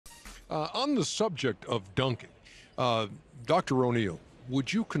On the subject of dunking, Dr. O'Neill,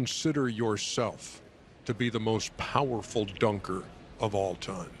 would you consider yourself to be the most powerful dunker of all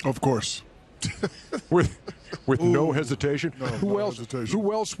time? Of course. With no hesitation? No, who no else? hesitation.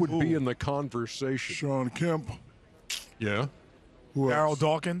 Who else would be in the conversation? Sean Kemp. Yeah. Who else? Daryl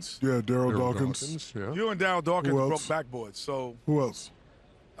Dawkins. Yeah, Daryl Dawkins. Yeah. You and Daryl Dawkins Who broke else? backboards, so Who else?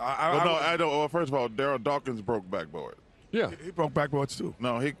 I don't. Well, first of all, Daryl Dawkins broke backboard. Yeah. he broke backboards too.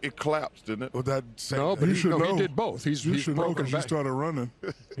 No, it collapsed, didn't it? With that same, No, but You he, should no, know. he did both. He's You should know broken because you back. started running.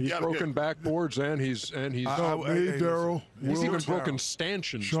 He's Yeah, broken backboards and he's No, me, hey, Daryl, he's Will, even broken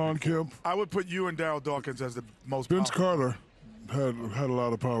stanchions. Sean Kemp. I would put you and Daryl Dawkins as the most. Vince powerful. Carter had a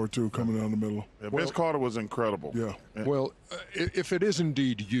lot of power too, coming down the middle. Yeah, Vince Carter was incredible. Yeah. Well, if it is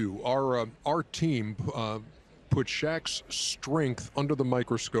indeed you, our team put Shaq's strength under the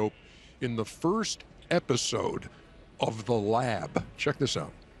microscope in the first episode of The Lab. Check this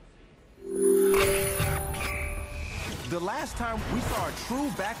out. The last time we saw a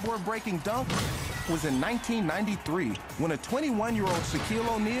true backboard breaking dunk was in 1993 when a 21-year-old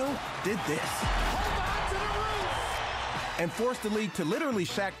Shaquille O'Neal did this. And forced the league to literally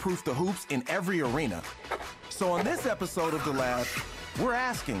Shaq-proof the hoops in every arena. So on this episode of The Lab, we're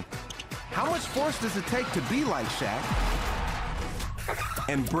asking, how much force does it take to be like Shaq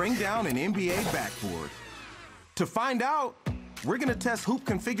and bring down an NBA backboard? To find out, we're gonna test hoop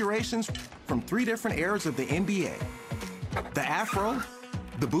configurations from 3 different eras of the NBA. The afro,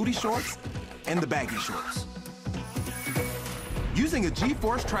 the booty shorts, and the baggy shorts. Using a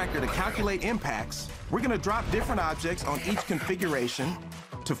G-force tracker to calculate impacts, we're gonna drop different objects on each configuration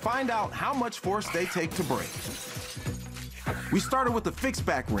to find out how much force they take to break. We started with the fixed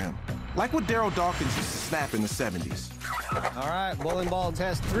back rim, like what Daryl Dawkins used to snap in the 70s. All right, bowling ball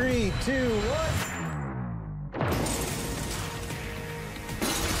test 3, 2, 1.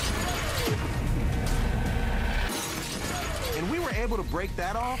 And we were able to break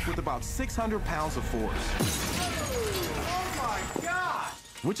that off with about 600 pounds of force. Oh my God!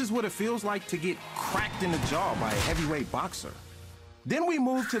 Which is what it feels like to get cracked in the jaw by a heavyweight boxer. Then we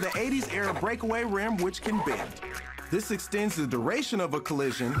move to the 80s era breakaway rim, which can bend. This extends the duration of a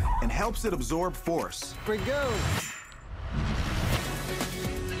collision and helps it absorb force. Here we go.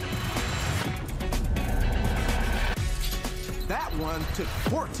 That one took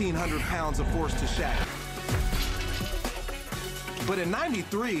 1,400 pounds of force to Shaq. But in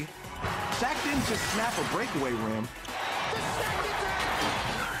 '93, Shaq didn't just snap a breakaway rim.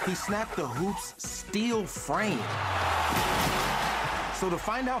 He snapped the hoop's steel frame. So to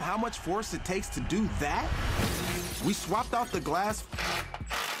find out how much force it takes to do that, we swapped out the glass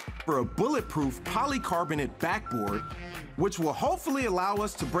for a bulletproof polycarbonate backboard, which will hopefully allow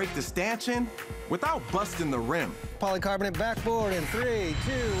us to break the stanchion without busting the rim. Polycarbonate backboard in 3,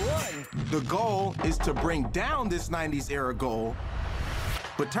 2, 1. The goal is to bring down this 90s era goal,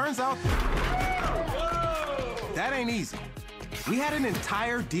 but turns out that ain't easy. We had an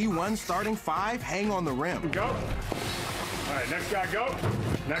entire D1 starting 5 hang on the rim. Go. All right, next guy, go.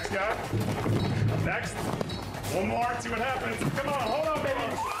 Next guy. Next. One more, see what happens. Come on, hold on, baby.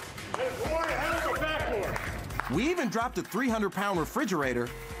 One more, hell of a backboard. We even dropped a 300-pound refrigerator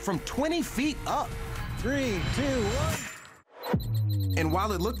from 20 feet up. 3, 2, 1. And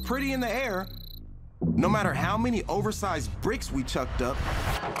while it looked pretty in the air, no matter how many oversized bricks we chucked up,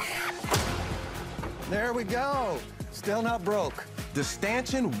 There we go. Still not broke. the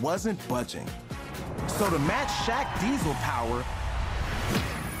stanchion wasn't budging. So to match Shaq diesel power,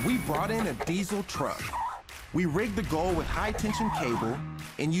 we brought in a diesel truck. We rigged the goal with high-tension cable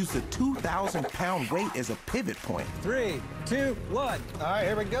and used a 2,000-pound weight as a pivot point. 3, 2, 1. All right,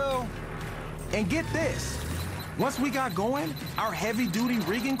 here we go. And get this, once we got going, our heavy-duty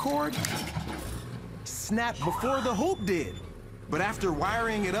rigging cord snapped before the hoop did. But after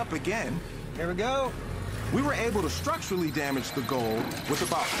wiring it up again, Here we go. we were able to structurally damage the goal with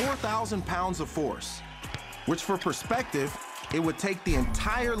about 4,000 pounds of force, which for perspective, it would take the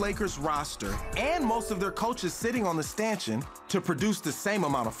entire Lakers roster and most of their coaches sitting on the stanchion to produce the same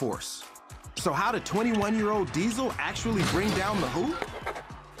amount of force. So how did 21-year-old Diesel actually bring down the hoop?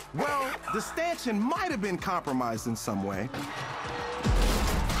 Well, the stanchion might have been compromised in some way.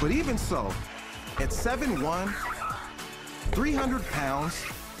 But even so, at 7'1", 300 pounds,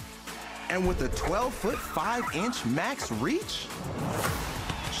 and with a 12-foot, 5-inch max reach,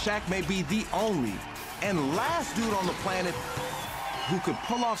 Shaq may be the only and last dude on the planet who could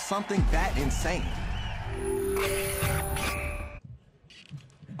pull off something that insane.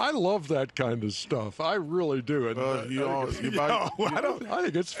 I love that kind of stuff. I really do. And I I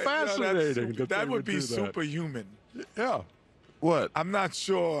think it's fascinating. that would be superhuman. Yeah. What? I'm not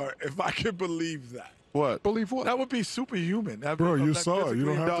sure if I can believe that. What? Believe what? That would be superhuman. Bro, you saw it. You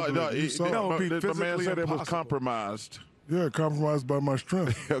don't have to. No, You saw it. No, it'd be the man physically said it was impossible. compromised. Yeah, compromised by my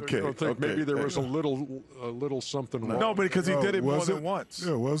strength. Okay. I don't think okay. maybe there was a little something wrong. No, because he did it more was than it? once.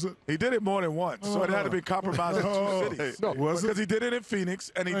 Yeah, was it? He did it more than once, so it had to be compromised in Oh, two cities. no, was it? Because he did it in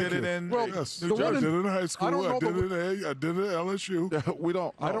Phoenix and he Thank did it you. in Well, Yes, New the one I Jersey. did it in high school. I don't know I did it at LSU. We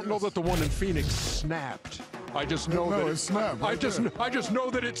don't. I don't know that the one in Phoenix snapped. I just know No, that it snapped right I just know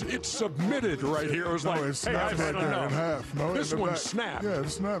that it's submitted right here. It was No, like, it hey, snapped I right don't there know. in half. No, This in the one back. snapped. Yeah, it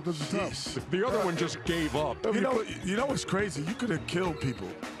snapped at the top. The other one just gave up. You know what's crazy? You could have killed people.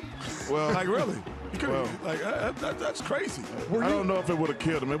 Well, Like really? You could Well. that's crazy. I don't know if it would have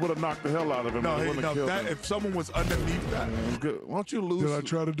killed him. It would have knocked the hell out of him. No, It hey, wouldn't no. have killed That, him. if someone was underneath that, Good. Why don't you lose? Did I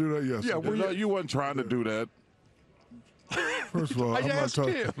try to do that? Yes. Yeah, I were did. No, you wasn't trying to do that. First of all, I I'm not asked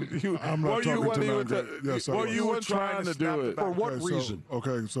talking. him. I'm not Well, you talking wasn't to even non Yes, I well, was. you weren't trying to do it. For what Okay,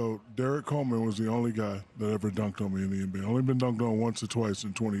 reason? So Derek Coleman was the only guy that ever dunked on me in the NBA. Only been dunked on once or twice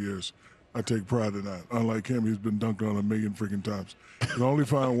in 20 years. I take pride in that. Unlike him, he's been dunked on a million freaking times. You only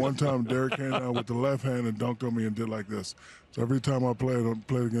find one time Derek came down with the left hand and dunked on me and did like this. So every time I played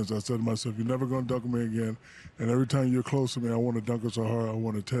against, I said to myself, "You're never going to dunk on me again." And every time you're close to me, I want to dunk it so hard, I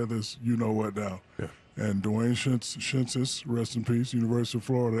want to tear this, you know what, down. Yeah. And Dwayne Shinsis, rest in peace, University of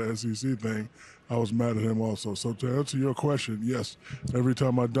Florida SEC thing, I was mad at him also. So to answer your question, yes, every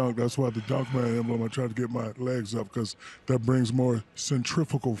time I dunk, that's why the dunk man emblem, I try to get my legs up because that brings more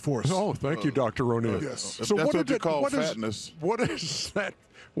centrifugal force. Oh, thank you, Dr. O'Neill. yes. So That's what what did you it, call what is- fatness. what is that?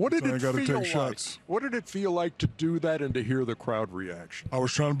 What did So I it gotta feel take like? shots. What did it feel like to do that and to hear the crowd reaction? I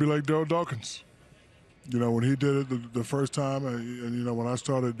was trying to be like Daryl Dawkins. You know, when he did it the first time, and you know, when I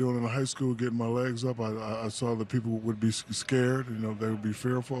started doing it in high school, getting my legs up, I saw that people would be scared. You know, they would be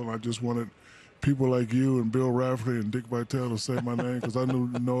fearful, and I just wanted people like you and Bill Rafferty and Dick Vitale to say my name because I knew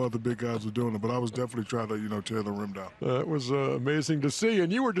no other big guys were doing it. But I was definitely trying to, you know, tear the rim down. That was amazing to see,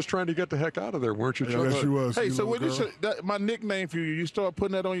 and you were just trying to get the heck out of there, weren't you, Chuck? Yes, you was. Hey, you so little when you girl. should, that, my nickname for you, you start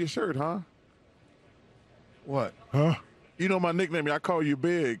putting that on your shirt, huh? what? Huh? You know my nickname. I call you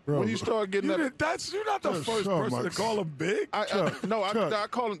Big. Bro. When you start getting You're that, not the Just first shut person my- to call him big. no, Chuck. I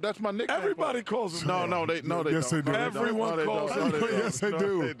call him. That's my nickname. Everybody calls him. No, big. no, they Yes, don't. they do. No, don't. Everyone No, they calls don't. him No, big. Yes, they No,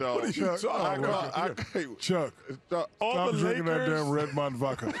 do. They don't. What are you talking I about? call, Chuck, All stop the drinking that Lakers- damn Redmond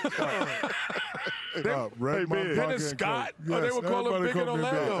vodka. Stop. Redmond Big. vodka Dennis and Scott? Coke. Oh, they Yes, would call him everybody Big in called me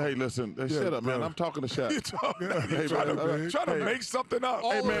Orlando. Hey, listen. Yeah, Shut up, man. bro. I'm talking to Shaq. You're trying to make something up.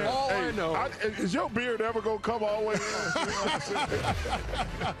 All, Hey, man. all hey, I know, is your beard ever gonna come all the way in?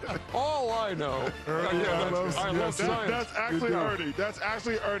 all I know. I love science. That's actually do. Ernie. That's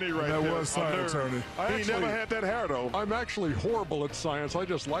actually Ernie right That there. was science, A nerd. Ernie. I He actually- never had that hair though. I'm actually horrible at science. I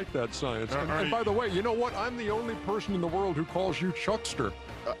just like that science. And by the way, you know what? I'm the only person in the world who calls you Chuckster.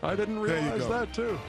 I didn't There you realize go. that too.